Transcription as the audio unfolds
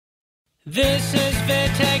This is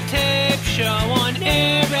Vittek Tape Show on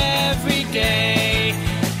air every day.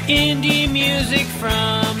 Indie music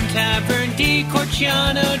from Tavern di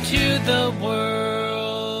Corciano to the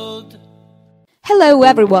world. Hello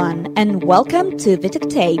everyone and welcome to Vittek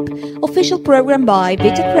Tape, official program by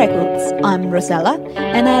Vittek Records. I'm Rosella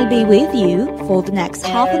and I'll be with you for the next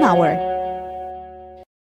half an hour.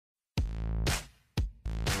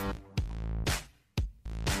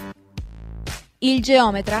 Il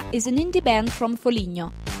Geometra is an indie band from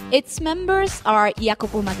Foligno. Its members are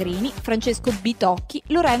Jacopo Magrini, Francesco Bitocchi,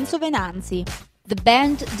 Lorenzo Venanzi. The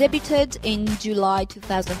band debuted in July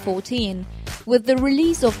 2014 with the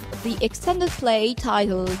release of the extended play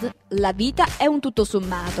titled La vita è un tutto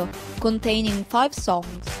sommato, containing 5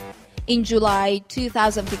 songs. In July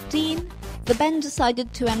 2015, the band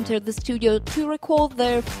decided to enter the studio to record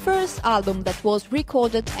their first album that was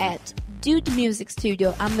recorded at Dude Music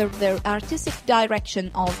Studio under the artistic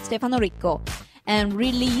direction of Stefano Ricco and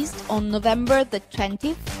released on November the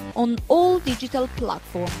 20th on all digital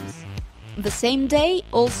platforms. The same day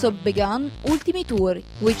also began Ultimi Tour,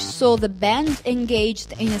 which saw the band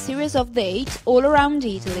engaged in a series of dates all around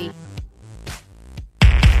Italy.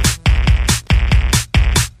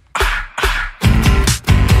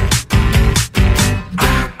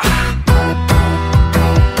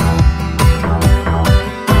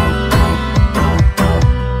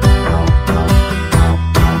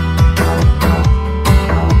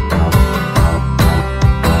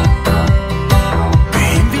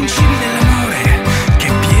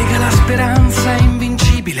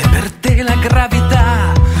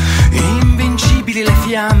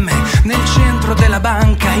 Nel centro della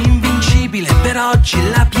banca, invincibile per oggi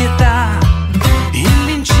la pietà,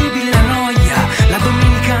 invincibile la noia, la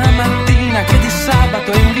domenica mattina che di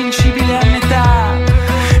sabato è invincibile a metà,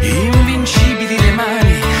 invincibili le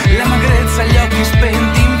mani, la magrezza, gli occhi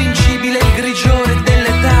spenti, invincibile il grigiore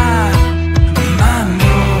dell'età, ma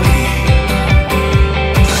noi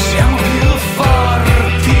siamo più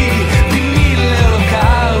forti di 1000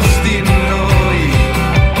 olocausti, noi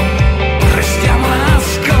restiamo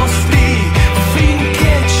nascosti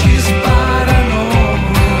finché ci sparano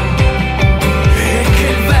e che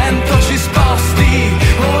il vento ci sposti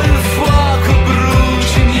o il fuoco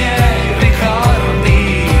bruci i miei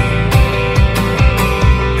ricordi,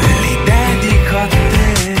 li dedico a te.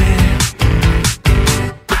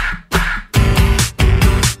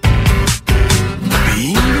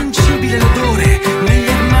 Invincibile l'odore negli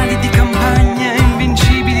armadi di campagna,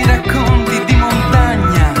 invincibili racconti di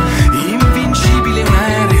montagna, invincibile un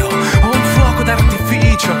aereo o un fuoco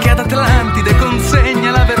d'artificio che ad Atlantide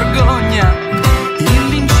consegna la vergogna,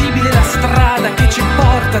 invincibile la strada che ci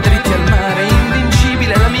porta dritti al mare,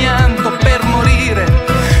 invincibile l'amianto per morire,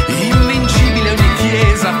 invincibile ogni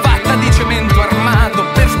chiesa fatta di cemento armato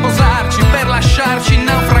per sposarci, per lasciarci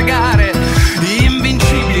naufragare,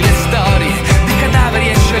 invincibili le storie di cadaveri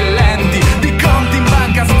eccellenti, di conti in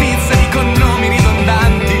banca svizzeri con nomi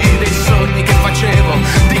ridondanti, dei sogni che facevo,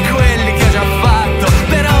 di quelli che ho già fatto,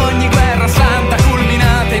 per ogni guerra santa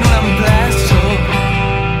culminata in un amplesso.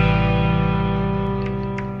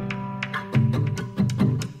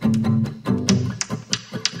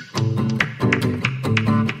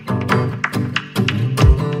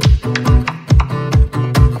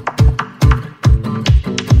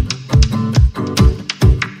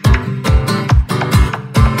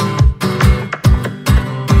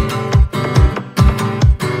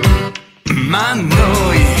 Ma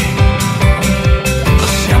noi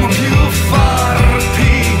siamo più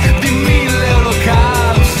forti di 1000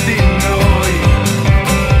 olocausti, noi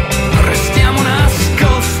restiamo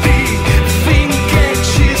nascosti finché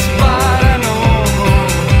ci sparano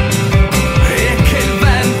e che il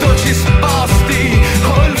vento ci sposti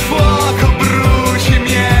o il fuoco bruci i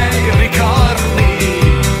miei ricordi,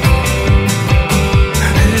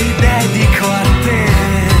 li dedico a te.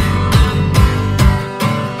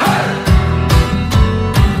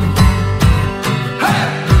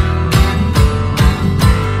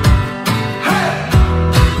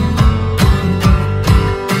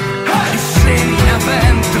 Chi semina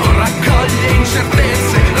vento raccoglie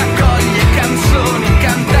incertezze, raccoglie canzoni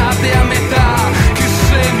cantate a metà, chi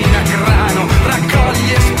semina grano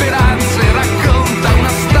raccoglie speranze, racconta una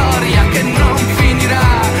storia che non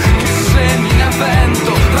finirà, chi semina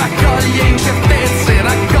vento raccoglie incertezze,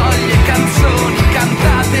 raccoglie canzoni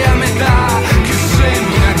cantate a metà, chi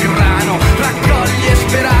semina grano raccoglie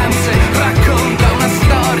speranze, racconta una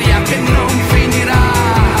storia che non finirà.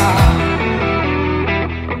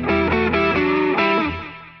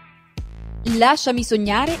 Lasciami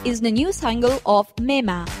Sognare is the new single of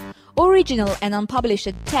MEMA, original and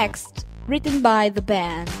unpublished text written by the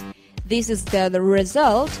band. This is the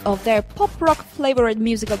result of their pop-rock flavored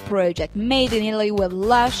musical project made in Italy with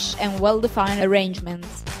lush and well-defined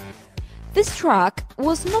arrangements. This track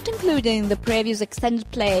was not included in the previous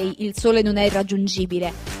extended play Il Sole non è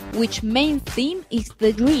irraggiungibile, which main theme is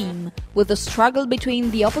the dream, with the struggle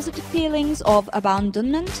between the opposite feelings of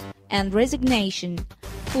abandonment and resignation,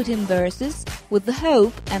 put in verses with the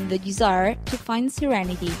hope and the desire to find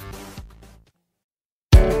serenity.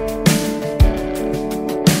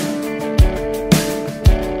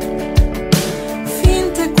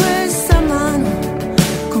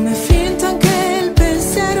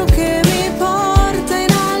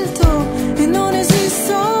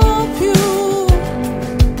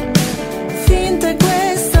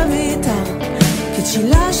 Ci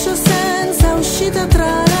lascio senza uscita tra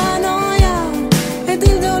la noia ed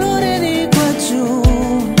il dolore di qua giù.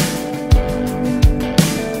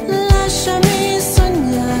 Lasciami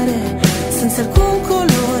sognare senza alcun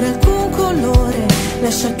colore.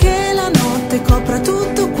 Lascia che la notte copra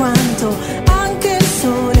tutto quanto, anche il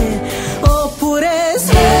sole. Oppure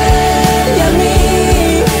svegliami,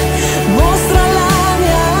 mostra la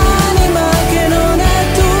mia anima che non è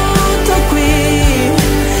tutto qui.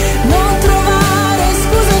 Non trovare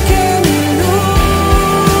scuse che mi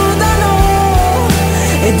illudano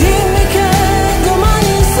e dimmi che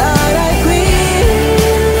domani sarai qui.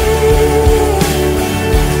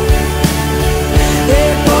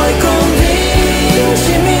 E poi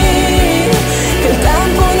convincimi che il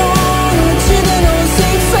tempo non uccide, non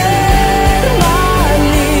si ferma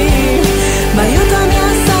lì, ma aiutami a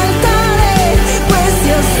saltare questi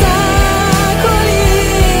ostacoli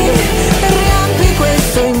e riempi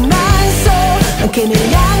questo immenso anche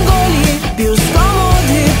negli angoli più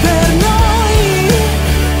scomodi per noi.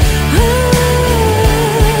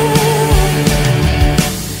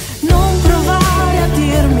 Non provare a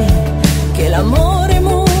dirmi che l'amore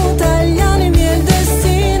muta gli animi e il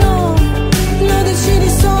destino, lo decidi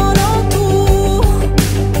solo tu.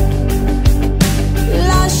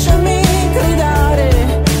 Lasciami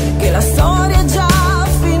gridare che la storia è già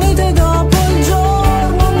finita e dopo il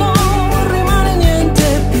giorno non rimane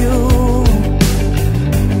niente più.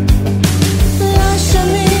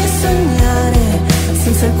 Lasciami sognare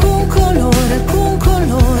senza alcun colore.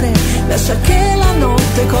 Lascia che la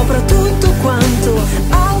notte copra tutto quanto,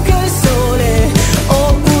 anche il sole.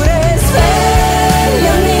 Oppure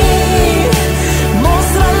svegliami,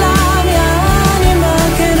 mostra la mia anima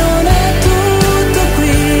che non è tutto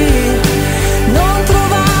qui. Non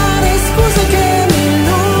trovare scuse che mi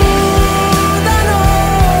illudano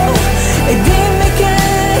e dimmi che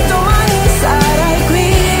domani sarai qui.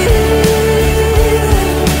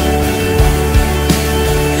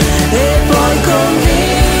 E poi convincimi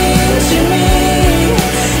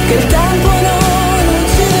che il tempo non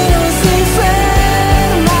uccide, non si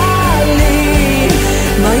ferma lì,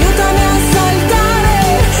 ma aiutami a saltare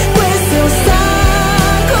questi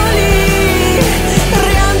ostacoli,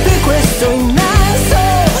 riempi questo immenso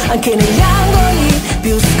anche negli angoli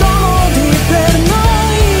più scomodi per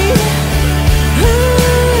noi.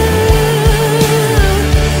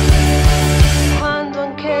 Quando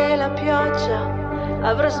anche la pioggia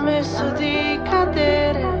avrà smesso di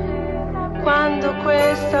cadere, quando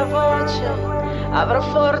questa voce avrà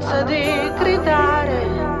forza di gridare,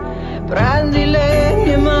 prendi le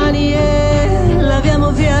mie mani e laviamo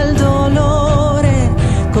via il dolore.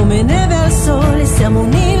 Come neve al sole siamo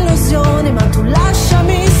un'illusione, ma tu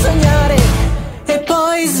lasciami sognare. E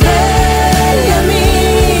poi svegliami,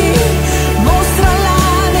 mostra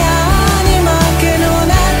la mia anima che non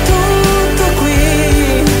è tutto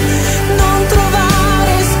qui. Non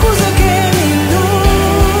trovare scuse che mi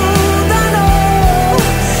illudano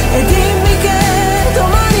e dimmi che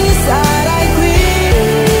domani sarai qui.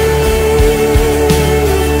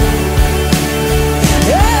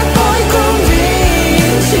 E poi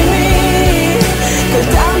convincimi che il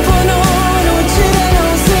tempo non uccide,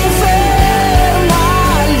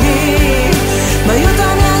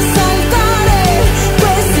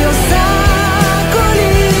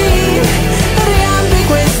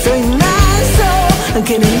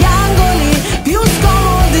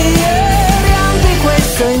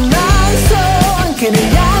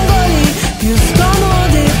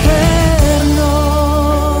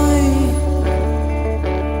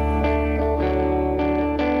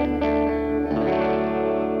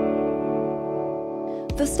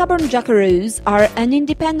 Stubborn Jakaroos are an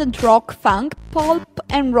independent rock, funk, pulp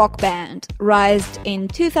and rock band, raised in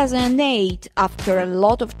 2008 after a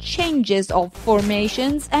lot of changes of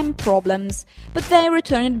formations and problems, but they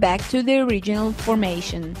returned back to the original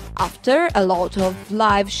formation. After a lot of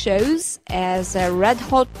live shows as a Red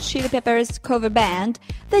Hot Chili Peppers cover band,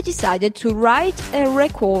 they decided to write and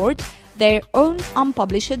record their own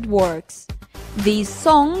unpublished works. These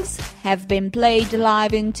songs have been played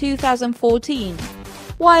live in 2014,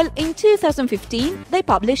 while in 2015 they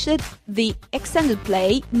published the extended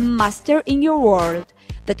play Master in Your World,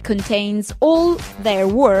 that contains all their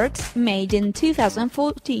works made in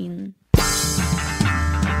 2014.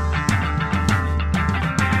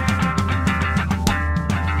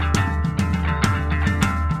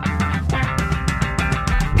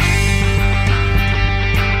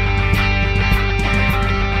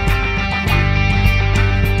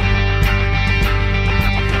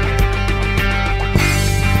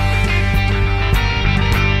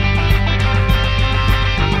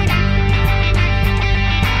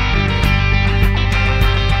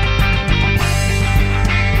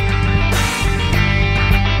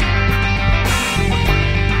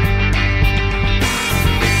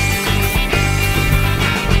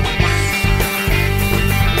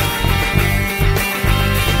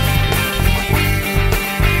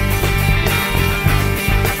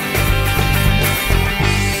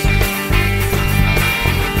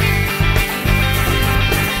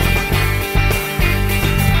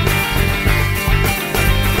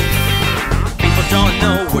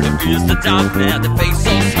 Is the darkness, the face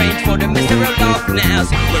so strange for the mystery of darkness.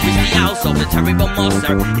 Where is the house of the terrible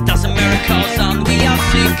monster? It doesn't matter cause we are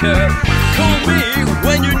seeker. Call me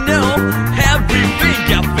when you know everything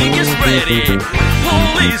I think is ready.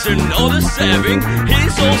 Police and all the saving,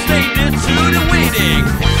 he's all stated to the waiting.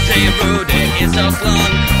 They road is so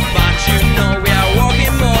long, but you know we are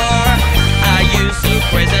walking more. I used to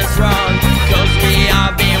crazy and strong, cause we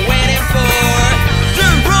have been waiting for. The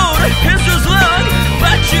road is so long,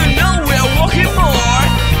 but you know we're walking more.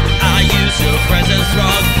 I use your presence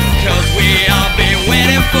wrong, cause we all been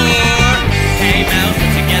waiting for. Hey, mountain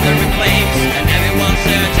together in flames, and everyone's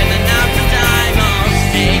searching and after diamonds.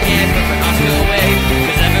 Hey, get perfect Oscar away,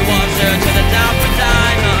 cause everyone's searching and after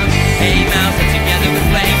diamonds. Hey, mountain together in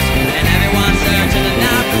flames, and everyone's searching and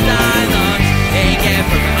after diamonds. Hey, get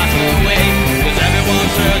perfect Oscar away, cause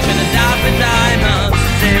everyone's searching and after diamonds.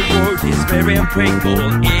 Their word is very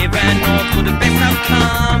unbreakable, even not for the best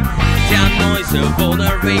outcome. Their noise of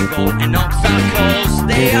vulnerable and obstacles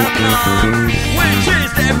they are come. Which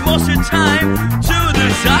is the most time to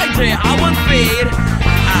decide that I won't fade.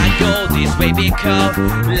 I go this way because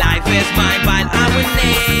life is mine, but I will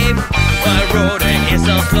live. The road is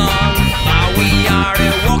so long, but we are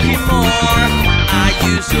walking more. I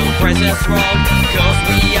use your presence wrong, cause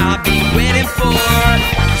we are been waiting for.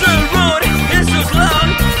 The road is so long,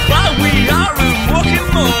 but we are walking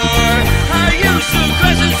more. I use your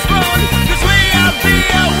presence wrong, cause we are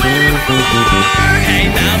waiting for. Hey,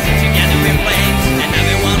 mountain together in flames, and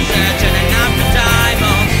everyone's searching and after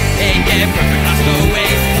diamonds. Hey, get perfect Oscar away,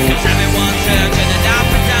 cause everyone's searching and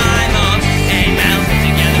after diamonds. Hey, mountain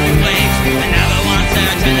together in flames, and everyone's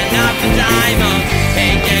searching and after diamonds.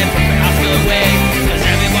 Hey, get perfect Oscar away, cause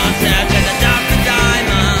everyone's searching and after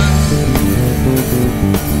diamonds.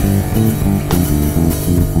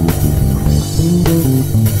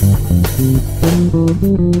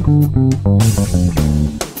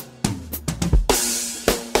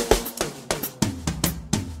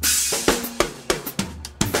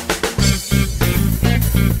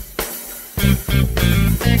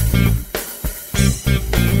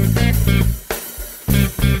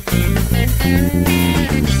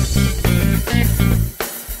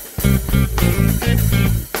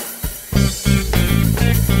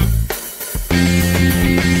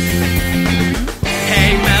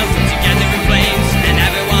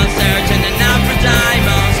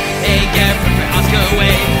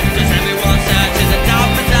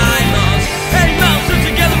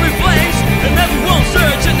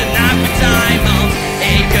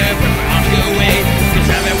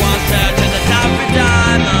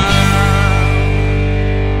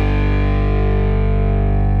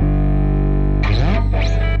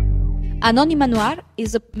 Anonima Noire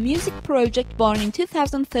is a music project born in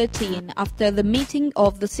 2013 after the meeting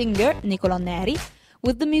of the singer Nicolò Neri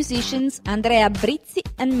with the musicians Andrea Brizzi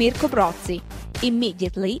and Mirko Brozzi.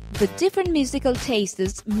 Immediately, the different musical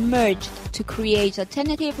tastes merged to create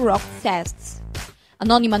alternative rock tests.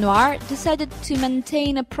 Anonima Noire decided to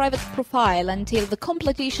maintain a private profile until the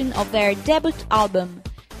completion of their debut album,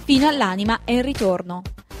 Fino all'anima e il ritorno,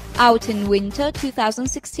 out in winter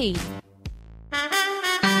 2016.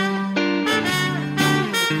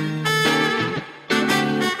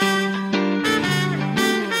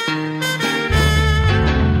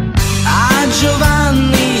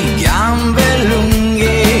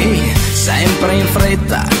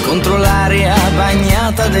 fretta contro l'aria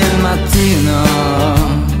bagnata del mattino.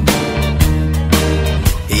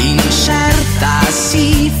 Incerta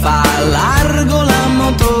si fa largo la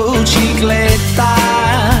motocicletta,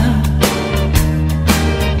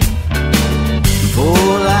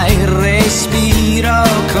 vola il respiro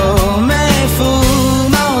come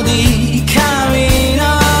fumo di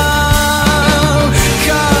camino.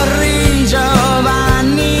 Corri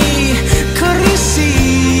Giovanni, corri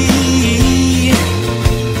sì,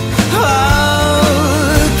 oh,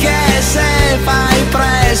 che se fai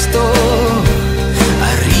presto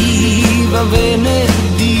arriva venerdì.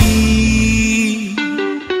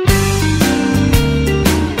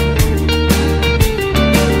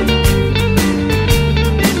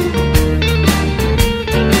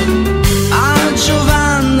 A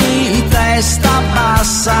Giovanni testa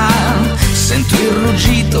bassa, sento il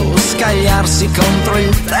ruggito scagliarsi contro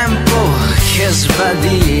il tempo che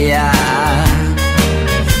sbadia.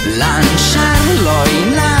 Lanciarlo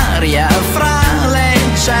in aria fra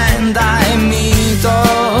leggenda e mito,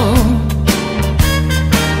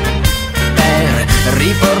 per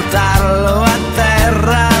riportarlo a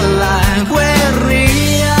terra alla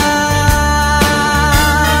guerriglia.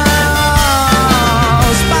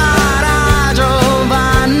 Spara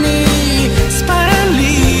Giovanni, spara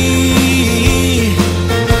lì,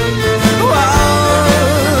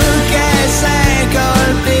 wow, che se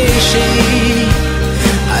colpisci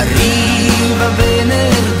arriva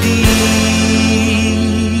venerdì.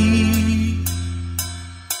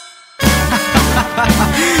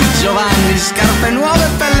 Giovanni, scarpe nuove e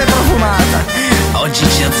pelle profumata. Oggi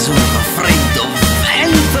c'è azzurro, freddo,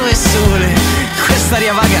 vento e sole.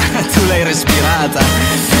 Quest'aria vaga tu l'hai respirata.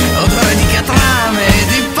 Odore di catrame,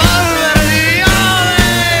 di polvere, di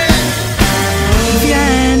ole.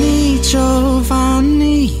 Vieni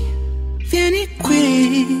Giovanni, vieni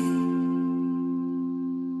qui.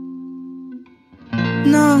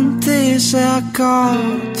 Non ti sei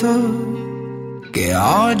accorto che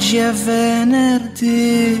oggi è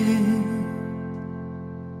venerdì?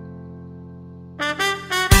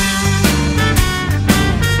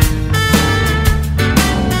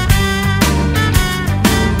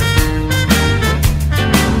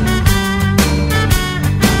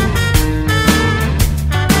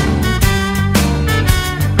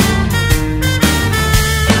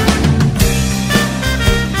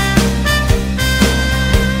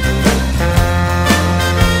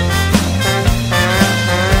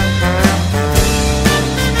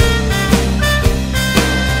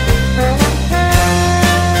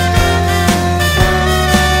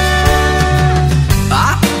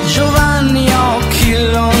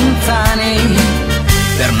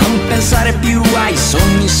 Più ai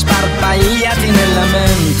sogni sparpagliati nella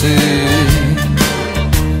mente,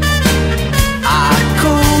 a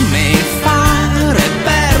come fare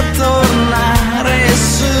per tornare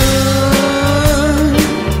su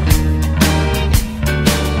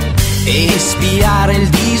e spiare il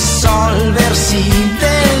dissolversi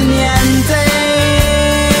del niente.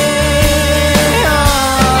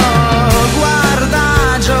 Oh,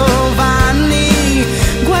 guarda Giovanni,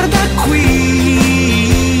 guarda qui.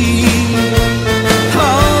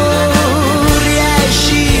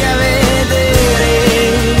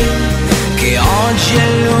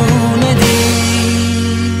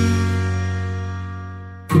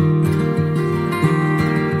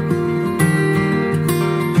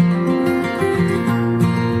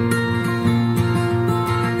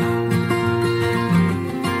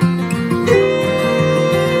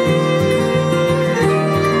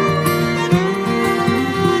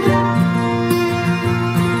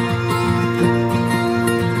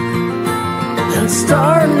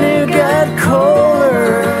 Starting to get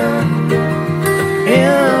colder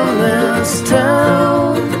in this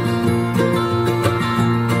town.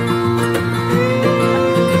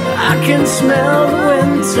 I can smell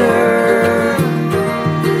winter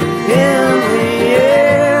in the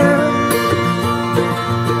air.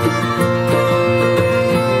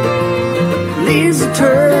 Leaves are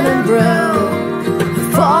turning brown,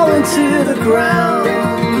 falling to the ground.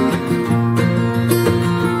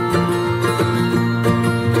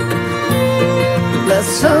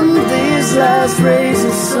 Some of these last rays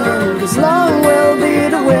of sun, 'cause long will be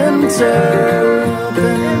the winter up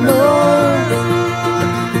in the north.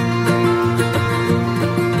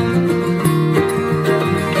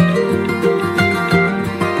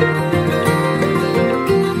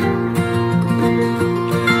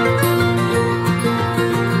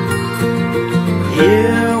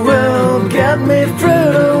 You will get me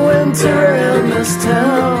through the winter in this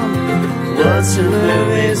town. Watching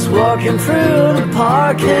movies, walking through the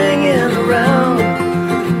park, hanging around.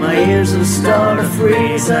 My ears have started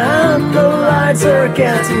freeze and the lights are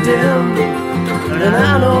getting dim. And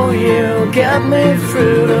I know you'll get me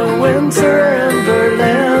through the winter in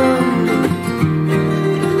Berlin.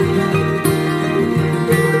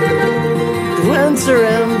 The winter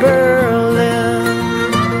in Berlin.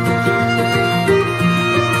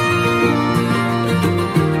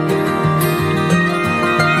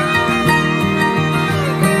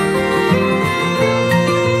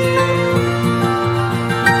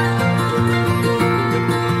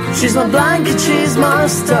 She's my blanket, she's my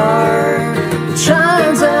star, it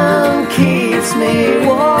shines and keeps me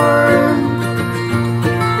warm.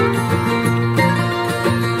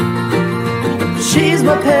 She's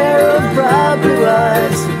my pair of bright blue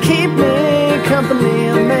eyes, keep me company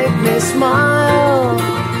and make me smile.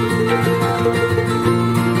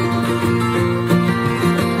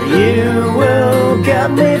 You will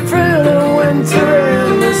get me through the winter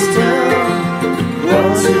in this town.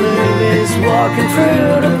 Rosy ladies walking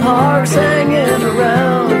through the parks, hanging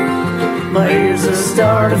around. My ears are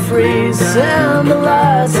starting to freeze and the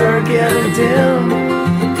lights are getting dim.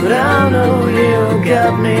 But I know you'll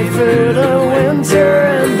get me through the winter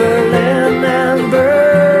in Berlin and Berlin.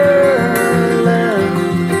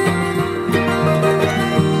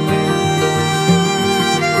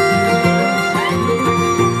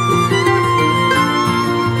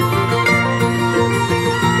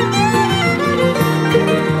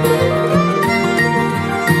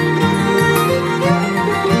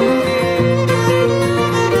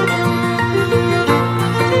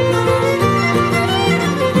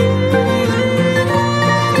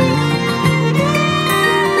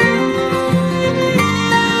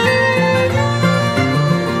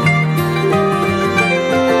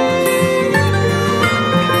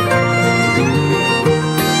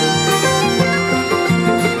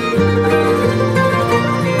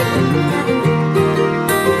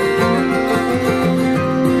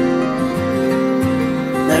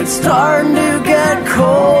 It's starting to get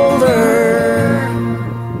colder.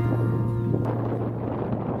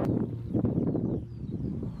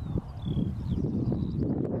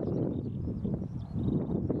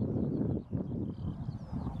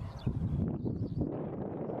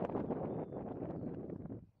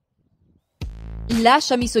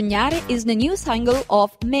 Lasciami Sognare is the new single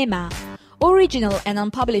of MEMA, original and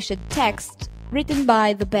unpublished text written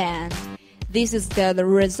by the band. This is the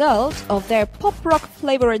result of their pop-rock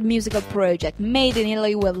flavored musical project made in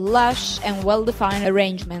Italy with lush and well-defined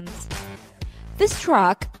arrangements. This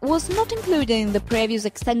track was not included in the previous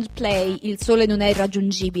extended play Il Sole non è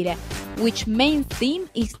irraggiungibile, which main theme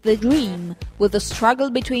is the dream, with the struggle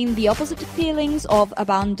between the opposite feelings of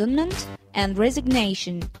abandonment and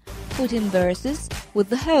resignation, put in verses with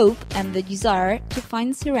the hope and the desire to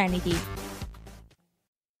find serenity.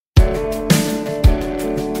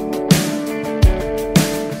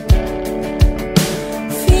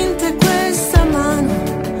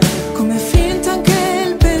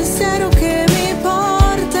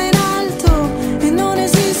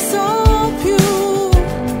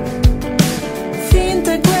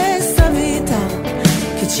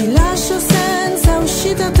 Ci lascio senza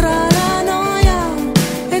uscita tra la noia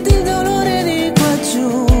ed il dolore di qua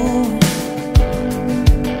giù.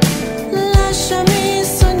 Lasciami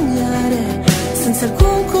sognare senza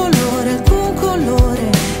alcun colore.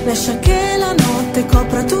 Lascia che la notte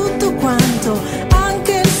copra tutto quanto,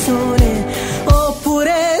 anche il sole.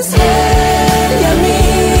 Oppure svegliami,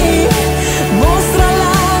 mostra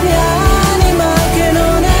la mia anima che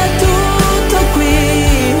non è tutto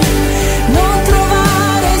qui. Non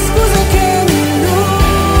trovare scuse che mi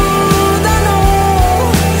illudano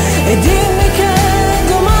e dimmi che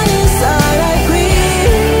domani sarai qui.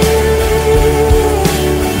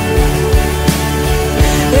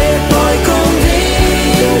 E poi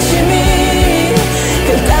convincimi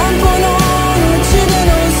che il tempo non uccide,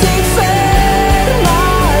 non si ferma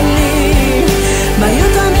lì, ma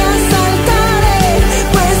aiutami a saltare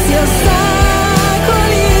questi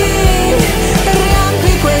ostacoli e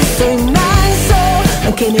riempi questo immenso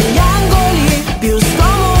anche negli angoli più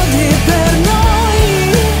scomodi per noi.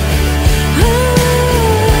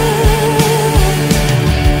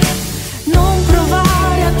 Non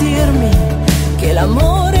provare a dirmi che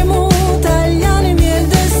l'amore muta gli animi e il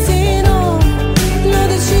destino, lo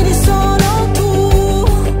decidi solo tu.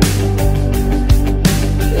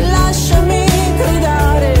 Lasciami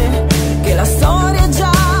gridare che la storia è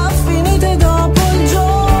già finita e dopo il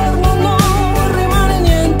giorno non rimane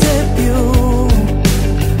niente più.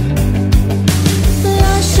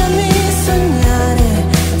 Lasciami sognare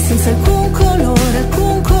senza alcun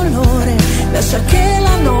colore. Lascia che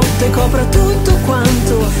la notte copra tutto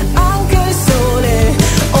quanto, anche il sole.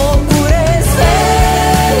 Oppure se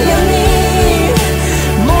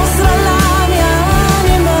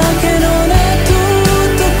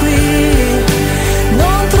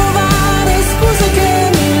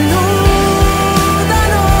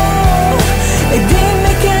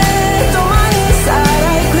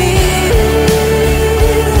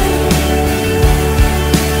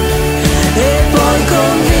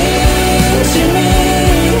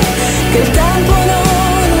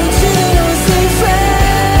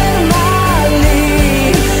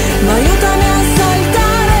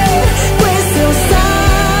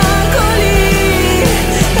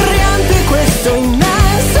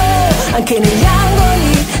anche negli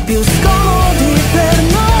angoli più scomodi per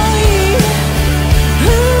noi.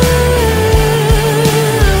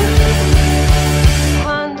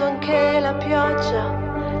 Quando anche la pioggia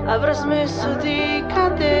avrà smesso di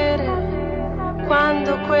cadere,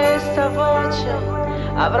 quando questa voce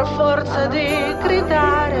avrà forza di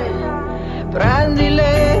gridare, prendi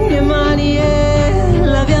le mie mani e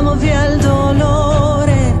laviamo via il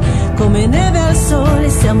dolore. Come neve al sole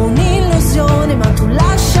siamo un'illusione, ma tu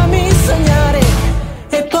lasciami sognare.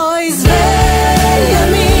 E poi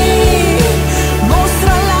svegliami,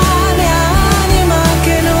 mostra alla mia anima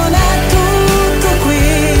che non è tutto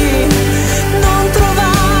qui. Non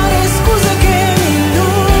trovare scuse che mi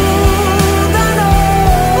illudano,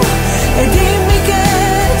 e dimmi che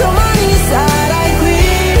domani sarai qui.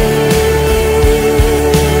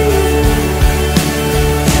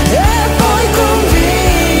 E poi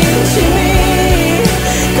convincimi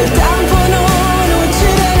che il tempo non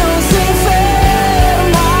uccide, non si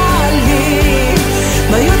ferma lì,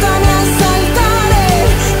 ma aiutami a saltare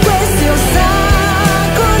questi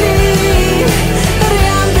ostacoli.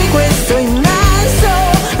 Riempi questo immenso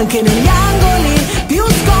anche negli angoli più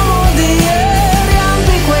scomodi, e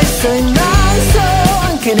riempi questo immenso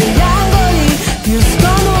anche negli angoli più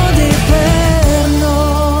scomodi per noi.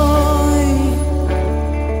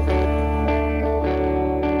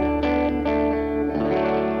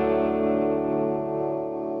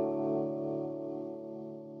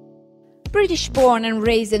 British-born and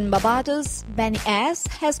raised in Barbados, Benny S.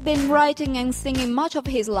 has been writing and singing much of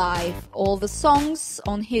his life. All the songs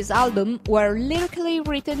on his album were lyrically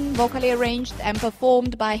written, vocally arranged and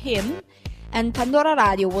performed by him, and Pandora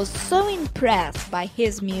Radio was so impressed by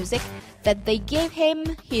his music that they gave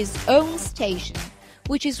him his own station,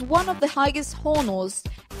 which is one of the highest honors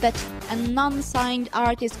that an unsigned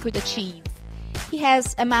artist could achieve. He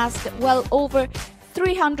has amassed well over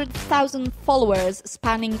 300,000 followers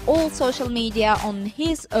spanning all social media on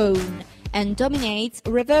his own and dominates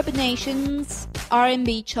Reverb Nation's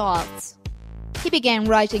R&B charts. He began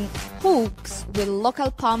writing hooks with local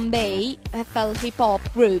Palm Bay FL hip-hop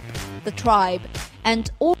group, The Tribe, and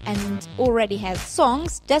already has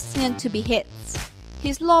songs destined to be hits.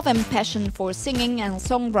 His love and passion for singing and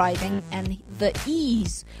songwriting and the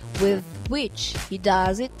ease with which he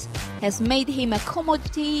does it has made him a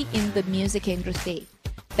commodity in the music industry.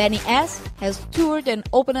 Benny S. has toured and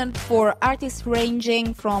opened for artists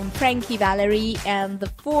ranging from Frankie Valli and The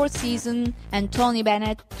Four Seasons and Tony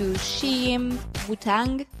Bennett to Sheem,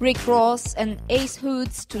 Wu-Tang, Rick Ross and Ace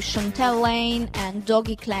Hoods to Chantel Lane and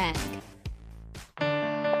Doggy Clang.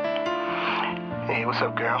 Hey, what's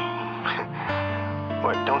up, girl?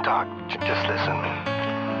 What? Don't talk. Just listen.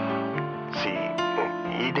 See,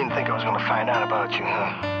 you didn't think I was gonna find out about you, huh?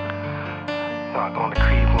 No, I'm going to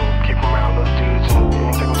creep and kick around those dudes, and you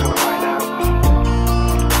didn't think I was gonna find out.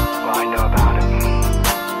 Well, I know about it.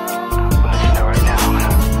 But listen to right now.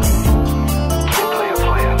 Can't play a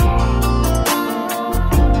player.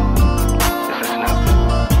 Just listen up.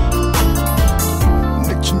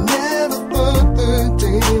 But you never thought the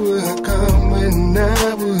day would come when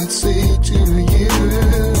I would say to you,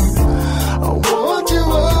 I want you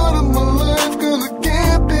out of my life, 'cause I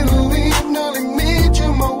can't believe not I made you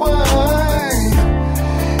my wife.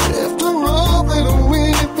 After all that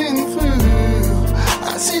we've been through,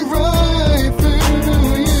 I see right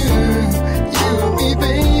through you. You and me,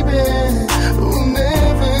 baby, will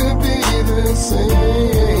never be the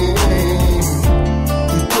same.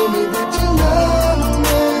 You told me that you love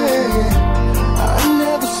me, I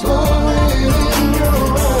never saw it in your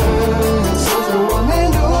eyes. Such a one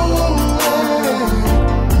and only.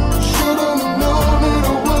 Should've known it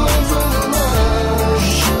was a lie.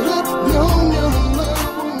 Should've known your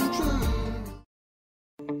love wasn't true.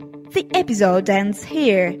 The episode ends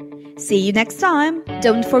here. See you next time.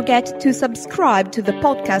 Don't forget to subscribe to the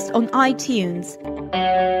podcast on iTunes.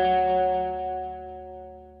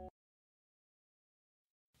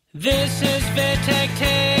 This is Vittek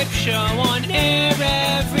Tape Show on air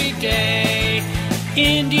every day.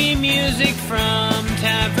 Indie music from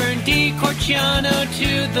Tavern di Corciano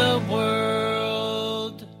to the world.